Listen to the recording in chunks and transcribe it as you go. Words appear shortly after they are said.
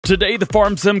Today, the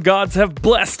Farm Sim gods have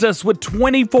blessed us with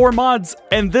 24 mods,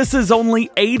 and this is only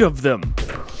 8 of them.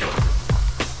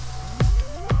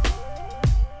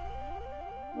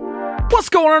 What's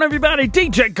going on, everybody?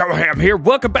 DjGoHam here.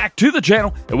 Welcome back to the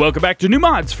channel, and welcome back to new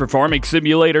mods for Farming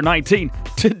Simulator 19.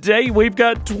 Today, we've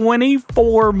got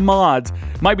 24 mods.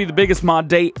 Might be the biggest mod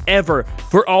day ever.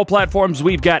 For all platforms,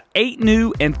 we've got 8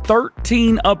 new and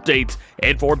 13 updates.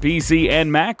 And for PC and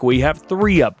Mac, we have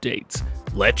 3 updates.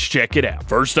 Let's check it out.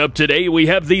 First up today, we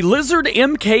have the Lizard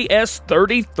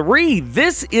MKS33.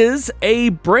 This is a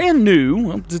brand new,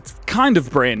 well, it's kind of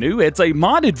brand new, it's a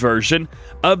modded version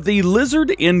of the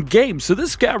Lizard in-game. So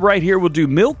this guy right here will do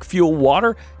milk, fuel,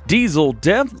 water, diesel,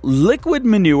 dev, liquid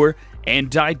manure, and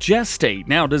digestate.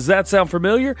 Now, does that sound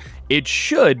familiar? It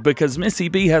should, because Missy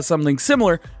B has something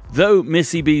similar, though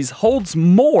Missy B's holds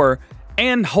more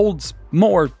and holds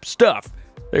more stuff.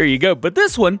 There you go. But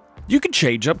this one, you can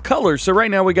change up colors. So right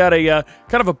now we got a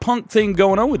kind of a punk thing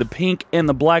going on with the pink and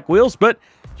the black wheels, but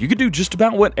you can do just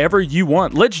about whatever you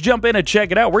want. Let's jump in and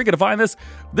check it out. We're going to find this.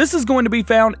 This is going to be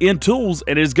found in tools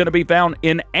and is going to be found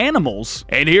in animals.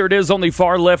 And here it is on the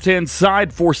far left-hand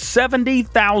side for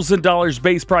 $70,000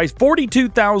 base price,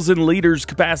 42,000 liters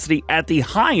capacity at the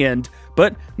high end,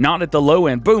 but not at the low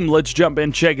end. Boom, let's jump in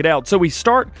and check it out. So we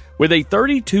start with a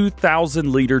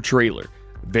 32,000 liter trailer.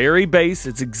 Very base,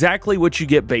 it's exactly what you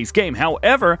get base game.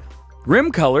 However,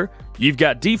 rim color, you've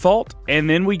got default, and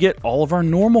then we get all of our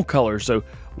normal colors. So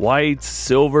whites,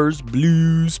 silvers,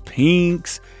 blues,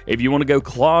 pinks. If you want to go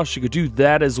cloth, you could do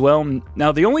that as well.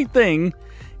 Now, the only thing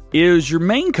is your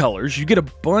main colors, you get a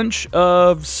bunch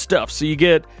of stuff. So you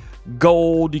get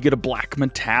gold, you get a black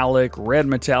metallic, red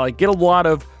metallic, get a lot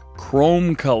of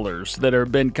chrome colors that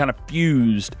have been kind of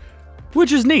fused,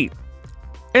 which is neat.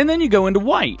 And then you go into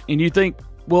white, and you think,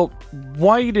 well,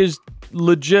 white is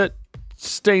legit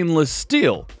stainless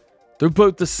steel. They're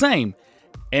both the same.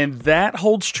 And that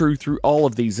holds true through all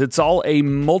of these. It's all a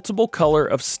multiple color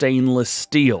of stainless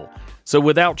steel. So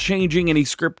without changing any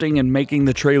scripting and making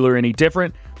the trailer any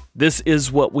different, this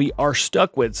is what we are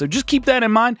stuck with. So just keep that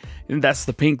in mind. And that's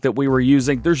the pink that we were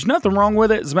using. There's nothing wrong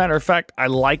with it. As a matter of fact, I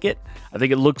like it. I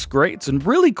think it looks great. It's a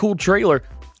really cool trailer.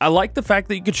 I like the fact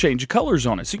that you could change the colors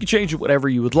on it. So you can change it whatever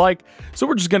you would like. So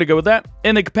we're just going to go with that.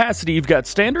 And the capacity, you've got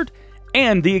standard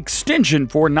and the extension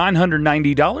for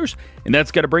 $990. And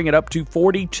that's going to bring it up to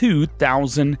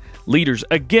 42,000 liters.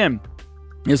 Again,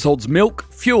 this holds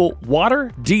milk, fuel,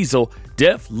 water, diesel,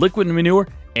 def, liquid manure,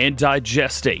 and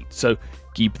digestate. So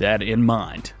keep that in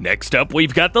mind. Next up,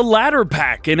 we've got the ladder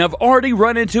pack, and I've already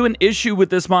run into an issue with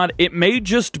this mod. It may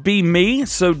just be me,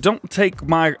 so don't take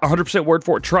my 100% word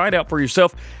for it. Try it out for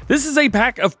yourself. This is a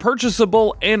pack of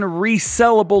purchasable and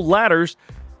resellable ladders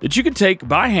that you can take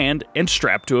by hand and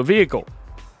strap to a vehicle.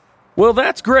 Well,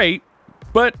 that's great,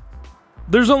 but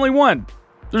there's only one.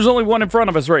 There's only one in front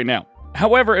of us right now.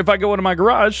 However, if I go into my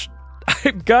garage,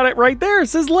 I've got it right there. It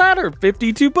says ladder,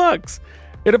 52 bucks.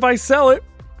 And if I sell it,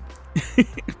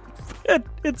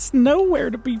 it's nowhere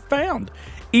to be found,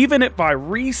 even if I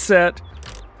reset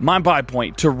my buy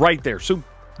point to right there. So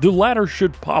the ladder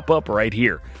should pop up right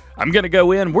here. I'm going to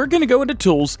go in, we're going to go into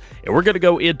tools, and we're going to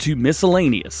go into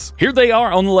miscellaneous. Here they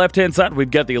are on the left-hand side. We've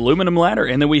got the aluminum ladder,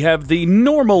 and then we have the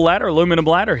normal ladder, aluminum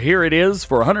ladder. Here it is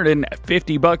for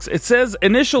 150 bucks. It says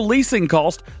initial leasing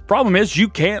cost. Problem is you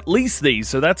can't lease these,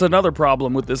 so that's another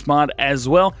problem with this mod as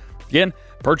well. Again,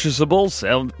 purchasable,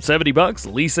 70 bucks,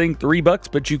 leasing 3 bucks,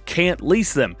 but you can't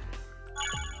lease them.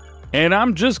 And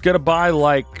I'm just going to buy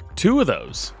like 2 of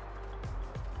those.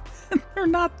 They're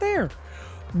not there.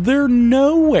 They're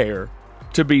nowhere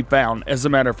to be found, as a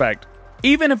matter of fact.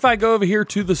 Even if I go over here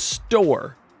to the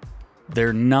store,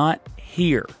 they're not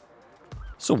here.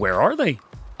 So where are they?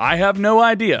 I have no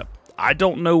idea. I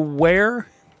don't know where.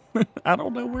 I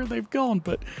don't know where they've gone,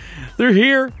 but they're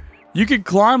here. You could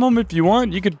climb them if you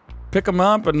want. You could pick them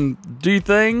up and do your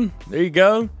thing. There you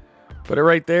go. Put it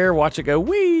right there. Watch it go.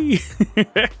 Whee!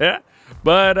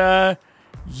 But,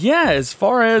 yeah, as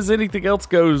far as anything else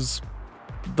goes,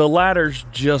 the ladders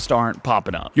just aren't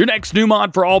popping up. Your next new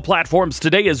mod for all platforms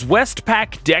today is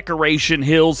Westbridge Decoration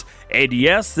Hills. And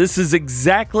yes, this is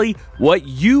exactly what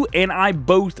you and I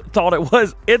both thought it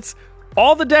was. It's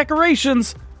all the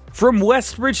decorations from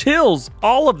Westbridge Hills.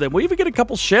 All of them. We even get a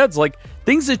couple sheds, like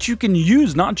things that you can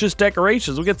use, not just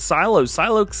decorations. We get silos,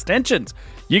 silo extensions.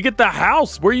 You get the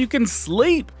house where you can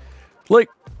sleep. Like,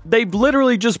 they've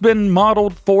literally just been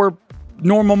modeled for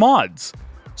normal mods.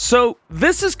 So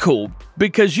this is cool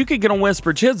because you can get on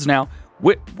Westbridge Hills now.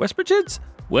 Westbridge Hills?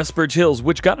 Westbridge Hills,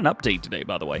 which got an update today,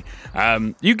 by the way.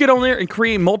 You get on there and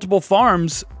create multiple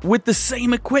farms with the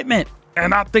same equipment.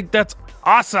 And I think that's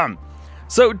awesome.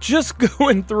 So just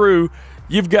going through,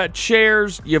 you've got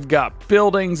chairs, you've got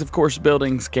buildings. Of course,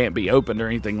 buildings can't be opened or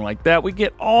anything like that. We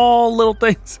get all little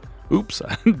things. Oops,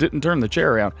 I didn't turn the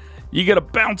chair around. You get a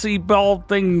bouncy ball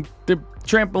thing, the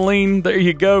trampoline, there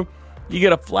you go. You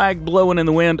get a flag blowing in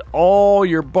the wind, all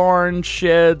your barns,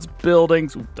 sheds,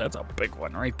 buildings. Ooh, that's a big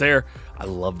one right there. I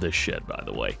love this shed, by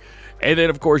the way. And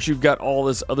then, of course, you've got all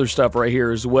this other stuff right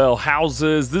here as well.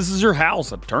 Houses. This is your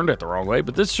house. I turned it the wrong way,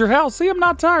 but this is your house. See, I'm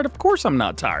not tired. Of course I'm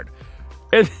not tired.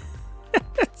 And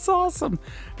it's awesome.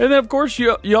 And then, of course,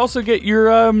 you also get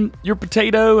your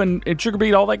potato and sugar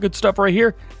beet, all that good stuff right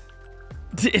here.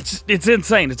 It's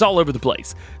insane. It's all over the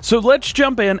place. So let's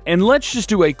jump in and let's just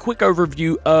do a quick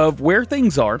overview of where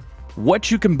things are, what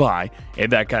you can buy,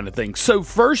 and that kind of thing. So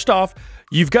first off,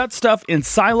 you've got stuff in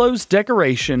silos,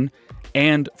 decoration,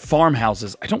 and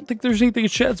farmhouses. I don't think there's anything in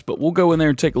sheds, but we'll go in there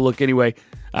and take a look anyway.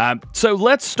 So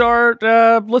let's start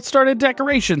at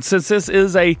decoration, since this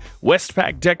is a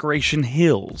Westpac Decoration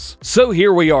Hills. So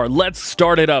here we are. Let's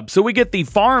start it up. So we get the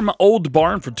Farm Old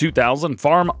Barn for $2,000,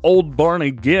 Farm Old Barn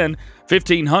again,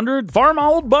 $1,500, Farm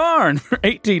Old Barn for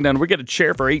 $1,800. We get a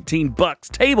chair for $18,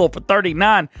 table for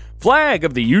 $39, flag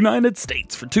of the United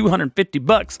States for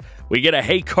 $250. We get a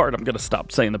hay cart. I'm gonna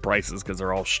stop saying the prices because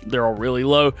they're all really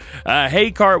low.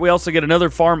 Hay cart. We also get another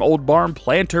Farm Old Barn,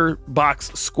 planter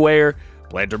box square,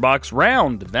 planter box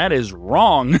round. That is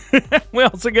wrong. We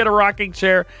also get a rocking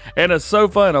chair and a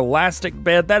sofa and elastic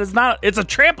bed. That is not. It's a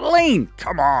trampoline.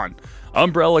 Come on.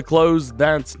 Umbrella clothes.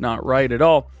 That's not right at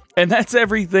all. And that's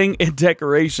everything in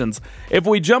decorations. If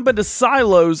we jump into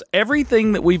silos,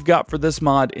 everything that we've got for this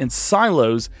mod in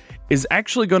silos is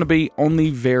actually going to be on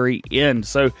the very end.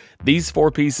 So these 4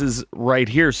 pieces right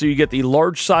here. So you get the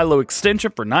large silo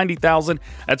extension for $90,000.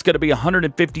 That's going to be a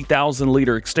 150,000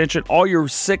 liter extension. All your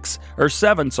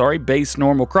 7 base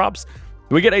normal crops.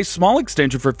 We get a small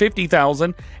extension for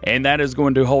 $50,000, and that is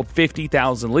going to hold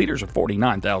 50,000 liters, or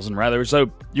 49,000 rather.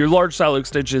 So your large silo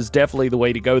extension is definitely the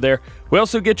way to go there. We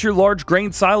also get your large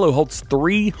grain silo, holds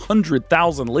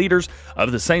 300,000 liters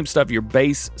of the same stuff, your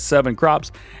base 7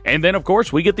 crops. And then, of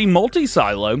course, we get the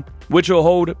multi-silo, which will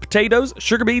hold potatoes,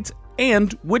 sugar beets,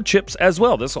 and wood chips as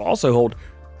well. This will also hold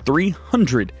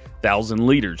 300,000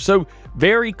 liters. So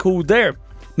very cool there.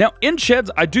 Now, in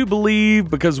sheds, I do believe,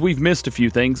 because we've missed a few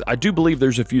things, I do believe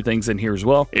there's a few things in here as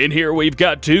well. In here, we've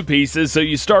got 2 pieces. So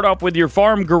you start off with your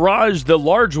farm garage, the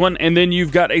large one, and then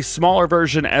you've got a smaller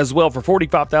version as well for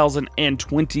 $45,000 and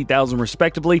 $20,000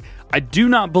 respectively. I do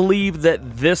not believe that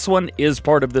this one is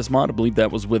part of this mod. I believe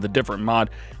that was with a different mod.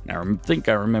 Now, I think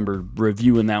I remember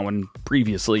reviewing that one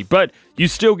previously, but you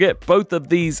still get both of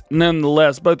these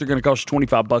nonetheless. Both are going to cost you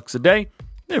 $25 a day.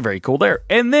 They're very cool there.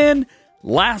 And then,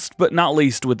 last but not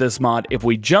least with this mod, if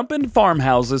we jump into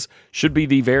farmhouses, should be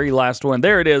the very last one.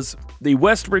 There it is, the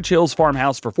Westbridge Hills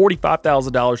farmhouse for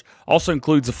 $45,000. Also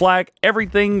includes a flag.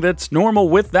 Everything that's normal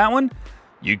with that one,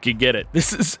 you can get it.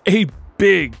 This is a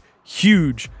big,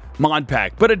 huge mod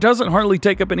pack, but it doesn't hardly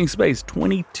take up any space.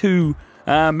 22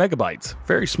 megabytes.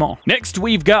 Very small. Next,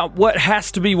 we've got what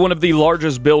has to be one of the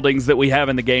largest buildings that we have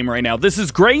in the game right now. This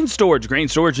is grain storage. Grain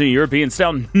storage in a European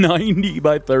style, 90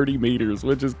 by 30 meters,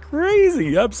 which is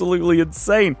crazy. Absolutely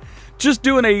insane. Just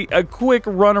doing a quick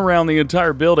run around the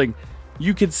entire building,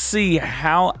 you can see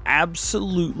how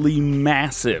absolutely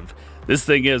massive this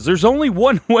thing is. There's only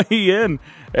one way in,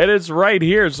 and it's right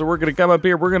here. So we're going to come up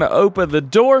here. We're going to open the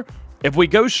door. If we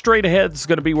go straight ahead, it's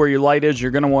going to be where your light is.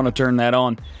 You're going to want to turn that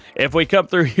on. If we come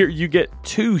through here, you get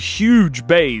 2 huge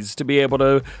bays to be able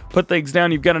to put things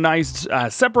down. You've got a nice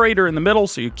separator in the middle,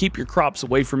 so you keep your crops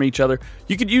away from each other.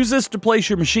 You could use this to place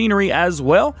your machinery as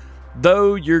well,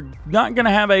 though you're not going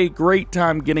to have a great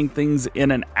time getting things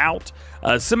in and out.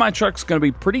 Semi-truck's going to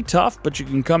be pretty tough, but you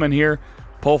can come in here,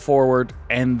 pull forward,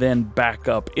 and then back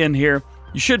up in here.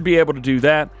 You should be able to do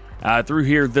that. Through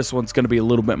here, this one's going to be a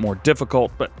little bit more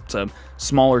difficult, but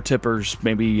smaller tippers,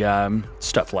 maybe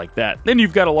stuff like that. Then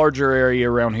you've got a larger area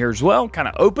around here as well, kind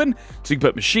of open, so you can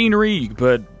put machinery, you can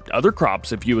put other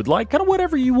crops if you would like, kind of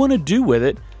whatever you want to do with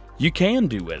it, you can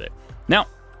do with it. Now,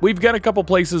 we've got a couple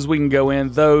places we can go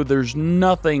in, though there's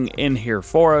nothing in here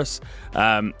for us.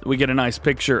 We get a nice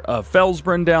picture of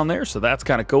Felsbrunn down there, so that's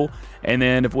kind of cool. And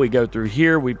then if we go through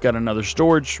here, we've got another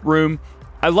storage room.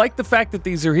 I like the fact that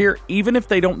these are here, even if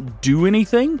they don't do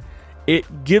anything,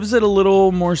 it gives it a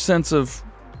little more sense of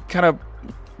kind of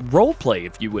role play,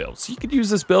 if you will. So you could use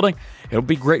this building. It'll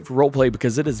be great for role play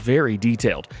because it is very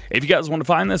detailed. If you guys want to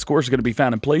find this, of course, it's going to be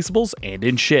found in placeables and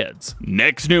in sheds.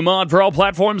 Next new mod for all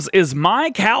platforms is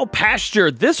My Cow Pasture.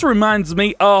 This reminds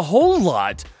me a whole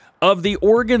lot of the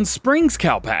Oregon Springs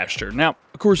cow pasture. Now,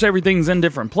 of course, everything's in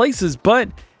different places, but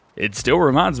it still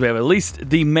reminds me of at least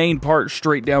the main part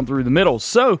straight down through the middle.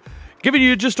 So, giving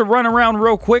you just a run around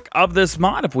real quick of this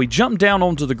mod. If we jump down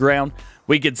onto the ground,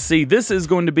 we can see this is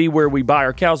going to be where we buy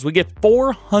our cows. We get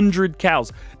 400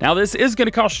 cows. Now, this is going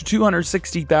to cost you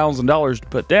 $260,000 to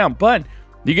put down, but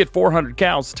you get 400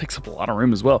 cows. It takes up a lot of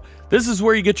room as well. This is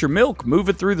where you get your milk. Move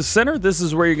it through the center. This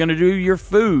is where you're going to do your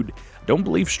food. Don't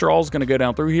believe straw is going to go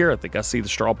down through here. I think I see the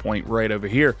straw point right over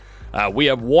here. We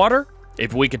have water.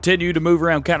 If we continue to move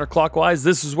around counterclockwise,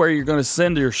 this is where you're going to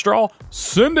send your straw.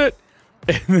 Send it.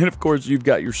 And then, of course, you've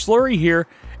got your slurry here.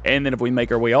 And then if we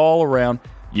make our way all around,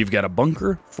 you've got a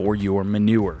bunker for your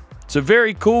manure. So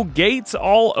very cool. Gates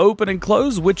all open and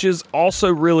close, which is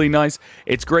also really nice.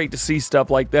 It's great to see stuff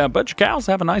like that. But your cows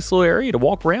have a nice little area to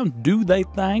walk around, do their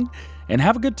thing, and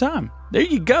have a good time. There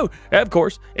you go. Of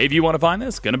course, if you want to find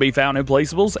this, going to be found in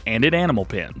Placeables and in animal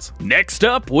pens. Next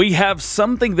up, we have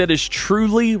something that is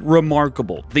truly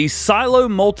remarkable. The Silo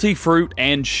Multifruit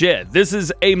and Shed. This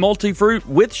is a multi-fruit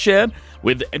with shed,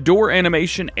 with door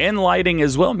animation and lighting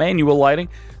as well, manual lighting.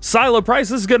 Silo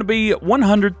price is going to be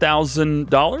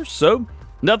 $100,000, so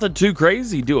nothing too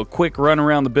crazy. Do a quick run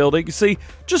around the building. You see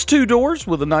just 2 doors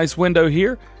with a nice window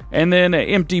here, and then an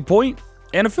empty point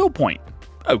and a fill point.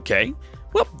 Okay,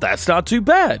 well, that's not too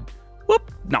bad.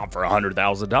 Whoop, not for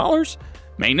 $100,000.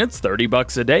 Maintenance,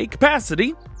 $30 a day.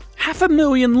 Capacity,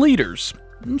 500,000 liters.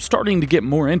 I'm starting to get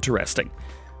more interesting.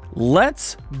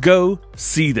 Let's go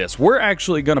see this. We're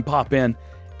actually going to pop in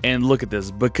and look at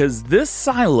this because this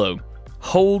silo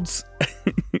holds,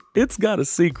 it's got a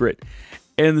secret.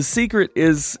 And the secret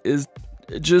is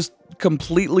just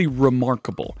completely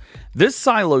remarkable. This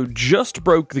silo just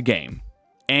broke the game.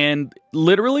 And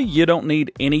literally, you don't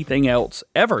need anything else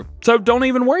ever. So don't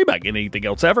even worry about getting anything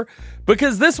else ever,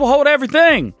 because this will hold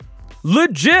everything.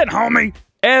 Legit, homie.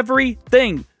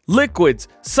 Everything. Liquids,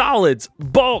 solids,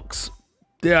 bulks,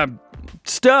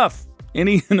 stuff.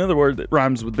 Another word that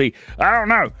rhymes with B. I don't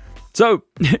know. So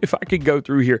if I could go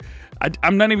through here,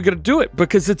 I'm not even going to do it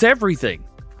because it's everything.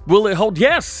 Will it hold?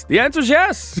 Yes. The answer is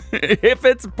yes. If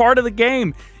it's part of the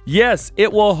game, yes,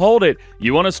 it will hold it.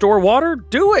 You want to store water?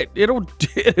 Do it.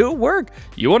 It'll work.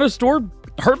 You want to store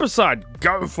herbicide?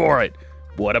 Go for it.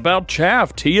 What about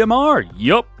chaff? TMR?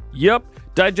 Yup.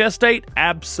 Digestate?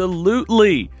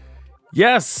 Absolutely.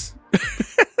 Yes.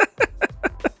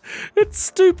 It's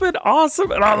stupid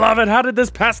awesome, and I love it. How did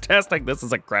this pass testing? This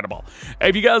is incredible.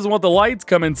 If you guys want the lights,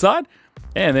 come inside,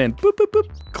 and then boop, boop, boop,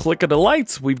 click on the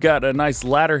lights. We've got a nice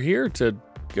ladder here to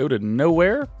go to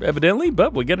nowhere, evidently,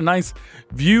 but we get a nice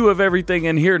view of everything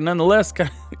in here nonetheless.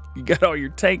 You got all your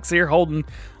tanks here holding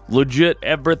legit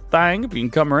everything. If you can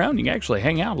come around, you can actually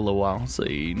hang out a little while.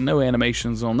 See, no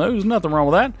animations on those, nothing wrong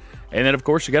with that. And then, of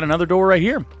course, you got another door right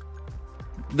here.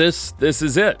 This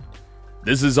is it.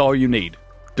 This is all you need.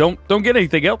 Don't get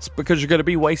anything else because you're going to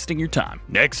be wasting your time.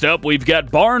 Next up, we've got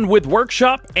barn with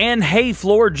workshop and hay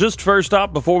floor. Just first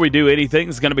up, before we do anything,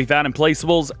 it's going to be found in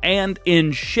Placeables and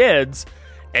in sheds.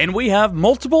 And we have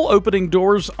multiple opening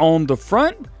doors on the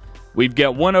front. We've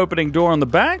got one opening door on the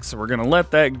back, so we're going to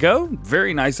let that go.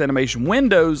 Very nice animation.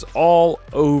 Windows all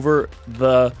over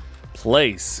the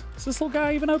place. Is this little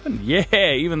guy even open?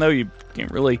 Yeah, even though you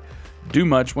can't really do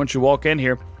much once you walk in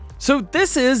here. So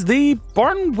this is the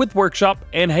barn with workshop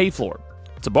and hay floor.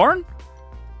 It's a barn.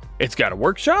 It's got a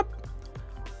workshop.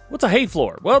 What's a hay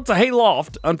floor? Well, it's a hay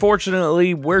loft.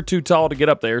 Unfortunately, we're too tall to get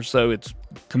up there, so it's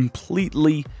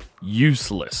completely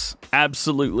useless.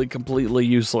 Absolutely, completely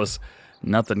useless.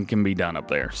 Nothing can be done up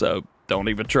there, so don't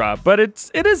even try. But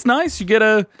it is nice. You get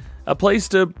a place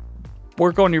to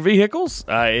work on your vehicles.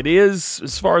 It is,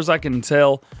 as far as I can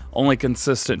tell, only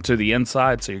consistent to the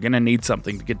inside, so you're going to need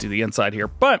something to get to the inside here.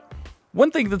 But one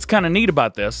thing that's kind of neat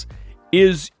about this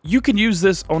is you can use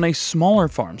this on a smaller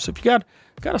farm. So if you got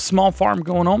a small farm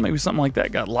going on, maybe something like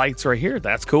that, got lights right here,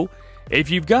 that's cool. If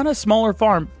you've got a smaller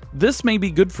farm, this may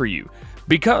be good for you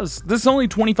because this is only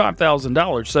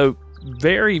 $25,000, so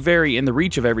very, very in the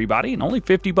reach of everybody, and only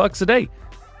 $50 a day.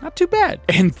 Not too bad.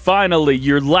 And finally,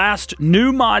 your last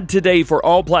new mod today for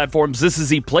all platforms. This is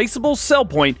the Placeable sell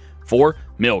point for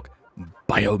milk.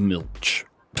 Biomilch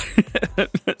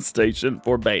station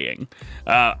for baying.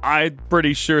 I'm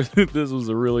pretty sure that this was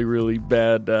a really, really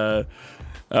bad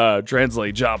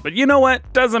translate job. But you know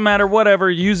what? Doesn't matter.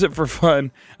 Whatever. Use it for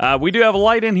fun. We do have a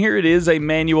light in here. It is a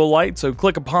manual light, so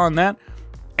click upon that.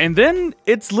 And then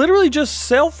it's literally just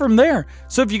sell from there.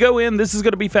 So if you go in, this is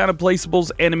going to be found in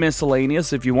Placeables and in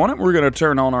Miscellaneous. If you want it, we're going to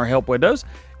turn on our help windows.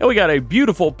 And we got a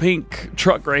beautiful pink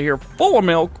truck right here full of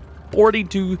milk,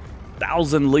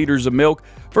 42,000 liters of milk.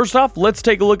 First off, let's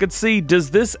take a look and see, does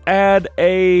this add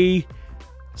a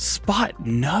spot?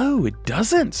 No, it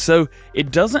doesn't. So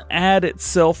it doesn't add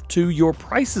itself to your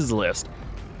prices list.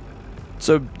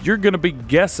 So you're going to be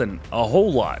guessing a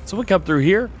whole lot. So we come through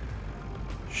here.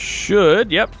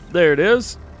 Yep, there it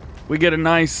is. We get a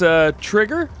nice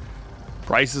trigger.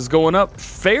 Price is going up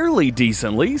fairly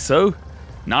decently, so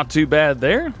not too bad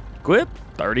there. Equip,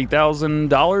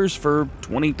 $30,000 for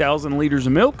 20,000 liters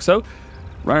of milk, so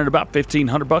running about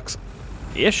 1,500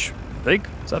 bucks-ish, I think.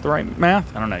 Is that the right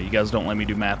math? I don't know. You guys don't let me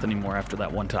do math anymore after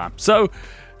that one time. So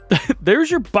there's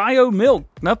your bio milk.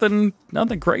 Nothing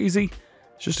crazy.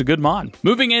 It's just a good mod.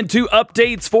 Moving into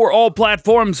updates for all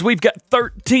platforms, we've got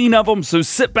 13 of them, so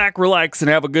sit back, relax, and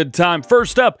have a good time.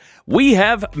 First up, we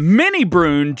have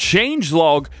Minibrunn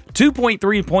changelog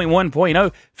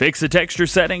 2.3.1.0. Fix the texture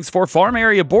settings for farm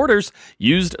area borders,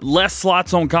 used less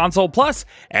slots on console, plus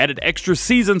added extra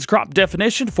seasons crop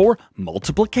definition for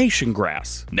multiplication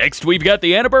grass. Next, we've got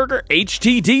the Annaburger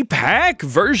HTD Pack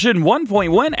version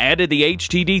 1.1, added the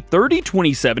HTD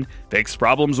 3027, fixed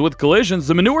problems with collisions.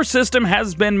 The manure system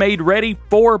has been made ready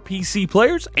for PC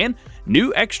players, and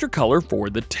new extra color for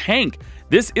the tank.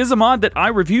 This is a mod that I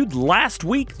reviewed last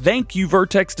week. Thank you,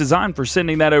 Vertex Design, for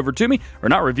sending that over to me. Or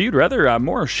not reviewed, rather,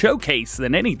 more a showcase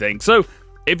than anything. So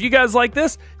if you guys like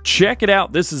this, check it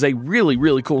out. This is a really,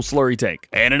 really cool slurry tank.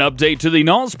 And an update to the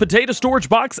Naus potato storage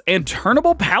box and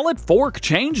turnable pallet fork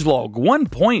changelog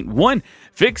 1.1.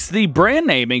 Fix the brand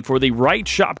naming for the right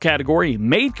shop category,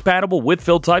 made compatible with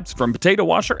fill types from potato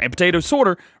washer and potato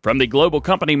sorter from the global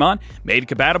company mod, made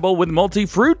compatible with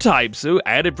multi-fruit types, so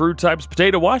added fruit types,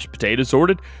 potato wash, potato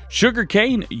sorted, sugar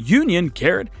cane, union,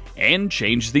 carrot, and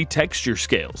change the texture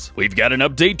scales. We've got an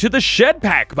update to the Shed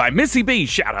Pack by Missy B.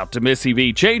 Shout out to Missy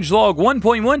B. Changelog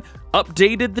 1.1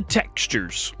 updated the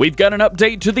textures. We've got an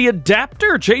update to the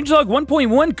adapter. Changelog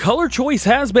 1.1 color choice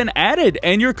has been added,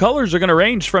 and your colors are going to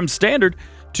range from standard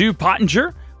to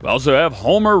Pottinger. We also have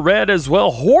Homer Red as well,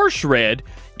 Horse Red.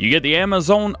 You get the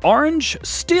Amazon Orange,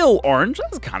 Steel Orange,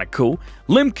 that's kind of cool,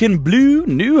 Limkin Blue,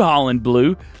 New Holland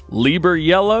Blue, Lieber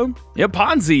Yellow,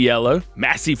 Ponzi Yellow,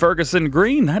 Massey Ferguson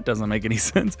Green, that doesn't make any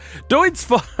sense,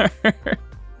 Deutzfar,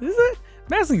 is it?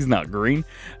 Massey's not green,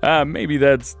 maybe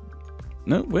that's,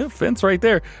 no, well, Fence right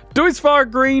there,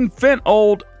 Deutzfar Green, Fent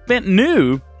Old, Fent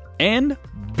New, and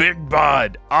Big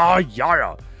Bud,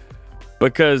 yeah,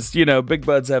 because, you know, Big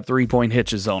Buds have 3-point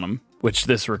hitches on them, which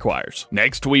this requires.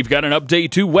 Next, we've got an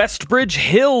update to Westbridge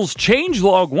Hills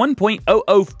changelog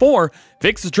 1.004.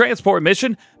 Fix the transport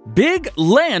mission. Big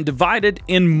land divided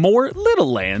in more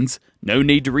little lands. No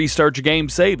need to restart your game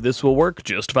save. This will work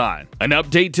just fine. An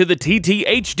update to the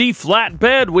TTHD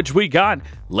Flatbed, which we got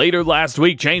later last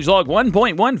week. Changelog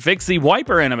 1.1 fixed the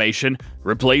wiper animation,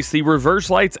 replaced the reverse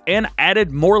lights, and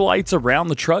added more lights around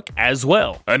the truck as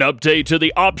well. An update to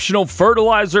the optional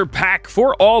fertilizer pack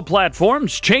for all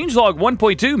platforms. Changelog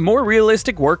 1.2, more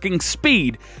realistic working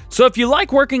speed. So if you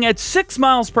like working at 6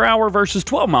 miles per hour versus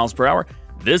 12 miles per hour,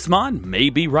 this mod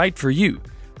may be right for you.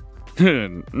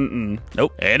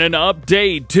 Nope. And an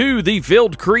update to the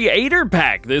Field Creator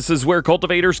Pack. This is where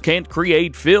cultivators can't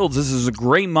create fields. This is a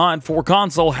great mod for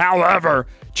console. However,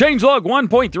 changelog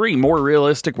 1.3, more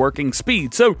realistic working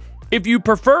speed. So if you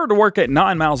prefer to work at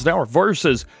 9 miles an hour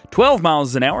versus 12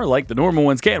 miles an hour like the normal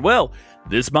ones can, well,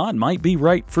 this mod might be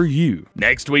right for you.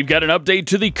 Next, we've got an update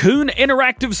to the Kuhn Int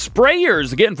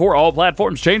Sprayers. Again, for all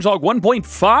platforms, changelog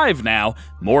 1.5 now.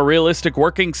 More realistic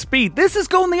working speed. This is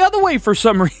going the other way for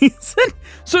some reason.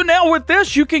 So now with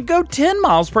this, you can go 10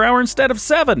 miles per hour instead of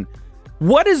 7.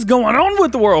 What is going on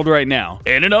with the world right now?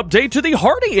 And an update to the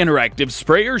Hardi Int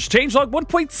Sprayers, changelog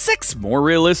 1.6, more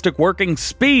realistic working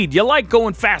speed. You like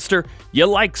going faster, you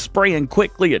like spraying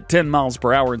quickly at 10 miles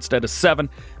per hour instead of 7.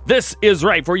 This is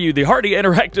right for you. The Hardi Int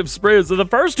Sprayers of the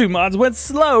first 2 mods went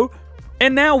slow,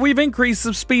 and now we've increased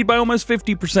the speed by almost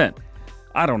 50%.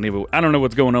 I don't know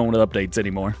what's going on with updates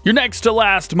anymore. Your next to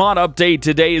last mod update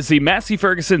today is the Massey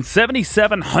Ferguson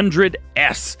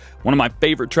 7700S, one of my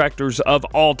favorite tractors of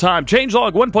all time.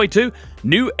 Changelog 1.2,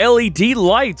 new LED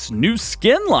lights, new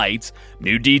skin lights,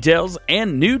 new details,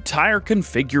 and new tire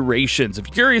configurations. If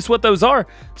you're curious what those are,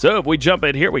 so if we jump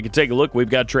in here, we can take a look. We've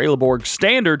got Trailerborg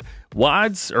standard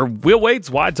wides, or wheel weights,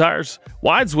 wide tires,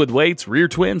 wides with weights, rear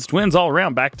twins, twins all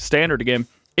around, back to standard again.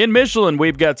 In Michelin,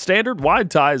 we've got standard, wide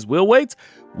ties, wheel weights,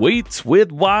 weights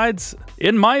with wides.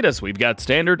 In Midas, we've got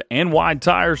standard and wide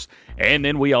tires. And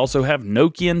then we also have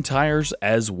Nokian tires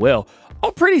as well.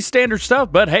 All pretty standard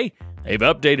stuff, but hey, they've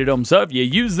updated them. So if you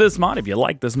use this mod, if you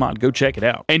like this mod, go check it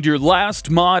out. And your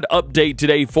last mod update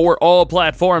today for all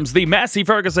platforms, the Massey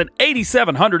Ferguson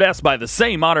 8700S by the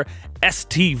same modder,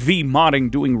 STV Modding,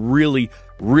 doing really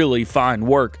really fine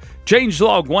work.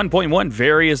 Changelog 1.1,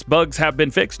 various bugs have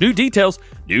been fixed. New details,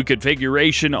 new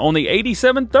configuration on the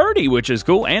 8730, which is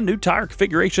cool, and new tire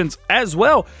configurations as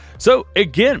well. So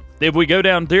again, if we go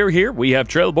down there here, we have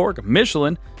Trelleborg,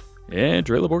 Michelin, and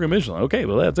Trelleborg and Michelin. Okay,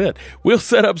 well, that's it. Wheel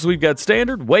setups, we've got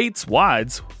standard, weights,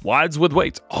 wides with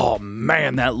weights. Oh,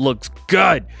 man, that looks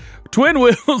good. Twin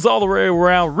wheels all the way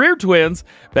around. Rear twins,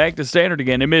 back to standard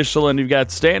again. In Michelin, you've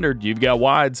got standard, you've got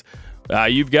wides.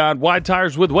 You've got wide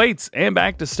tires with weights and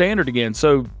back to standard again.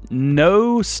 So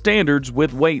no standards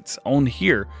with weights on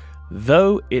here,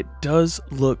 though it does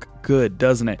look good,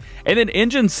 doesn't it? And then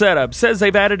engine setup says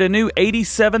they've added a new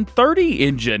 8730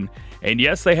 engine. And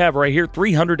yes, they have right here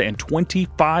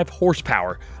 325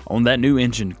 horsepower on that new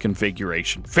engine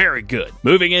configuration. Very good.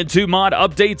 Moving into mod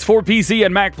updates for PC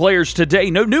and Mac players today.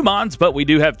 No new mods, but we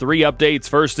do have 3 updates.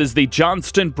 First is the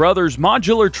Johnston Brothers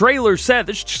modular trailer set.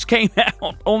 This just came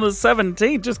out on the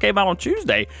 17th, just came out on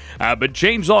Tuesday. But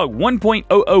changelog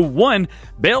 1.001,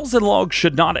 bales and logs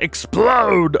should not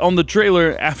explode on the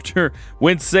trailer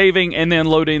when saving and then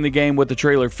loading the game with the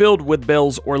trailer filled with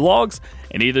bales or logs.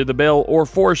 And either the bale or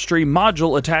forestry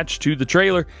module attached to the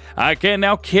trailer. I can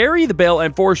now carry the bale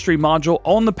and forestry module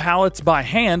on the pallets by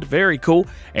hand, very cool,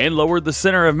 and lower the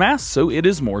center of mass so it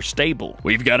is more stable.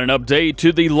 We've got an update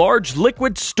to the large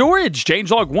liquid storage,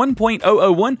 changelog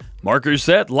 1.001, markers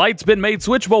set, lights been made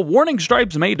switchable, warning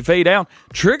stripes made to fade out,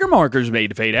 trigger markers made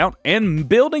to fade out, and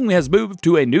building has moved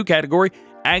to a new category,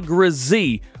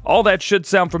 Agra-Z. All that should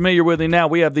sound familiar with you now.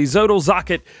 We have the Zodal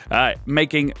Zocket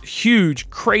making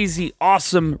huge, crazy,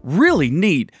 awesome, really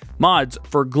neat mods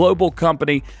for global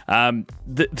company.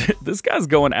 This guy's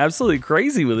going absolutely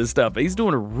crazy with this stuff. He's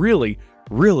doing a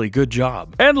really good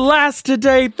job. And last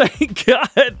today, thank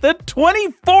God, the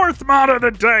 24th mod of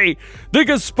the day, the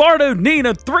Gaspardo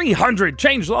Nina 300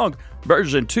 changelog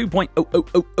version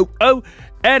 2.00000.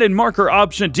 Added marker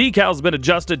option, decals been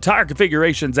adjusted, tire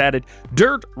configurations added,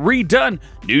 dirt redone,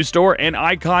 new store and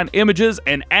icon images,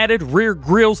 and added rear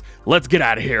grills. Let's get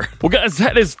out of here. Well, guys,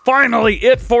 that is finally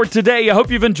it for today. I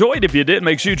hope you've enjoyed. If you did,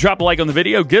 make sure you drop a like on the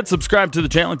video, get subscribed to the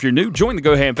channel if you're new, join the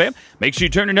DjGoHam fam. Make sure you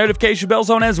turn your notification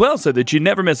bells on as well so that you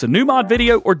never miss a new mod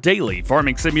video or daily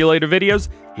farming simulator videos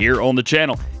here on the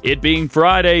channel. It being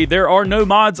Friday, there are no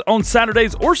mods on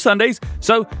Saturdays or Sundays,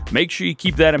 so make sure you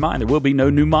keep that in mind. There will be no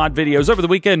new mod videos over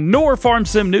the weekend, nor Farm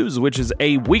Sim News, which is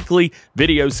a weekly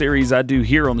video series I do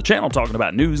here on the channel talking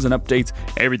about news and updates,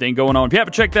 everything going on. If you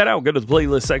haven't checked that out, go to the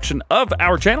playlist section of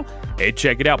our channel and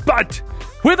check it out. But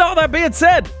with all that being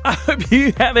said, I hope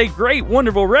you have a great,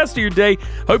 wonderful rest of your day.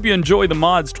 Hope you enjoy the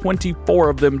mods, 24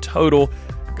 of them total.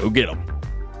 Go get them.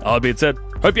 All that being said,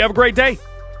 hope you have a great day.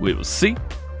 We will see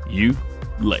you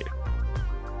later.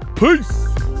 Peace.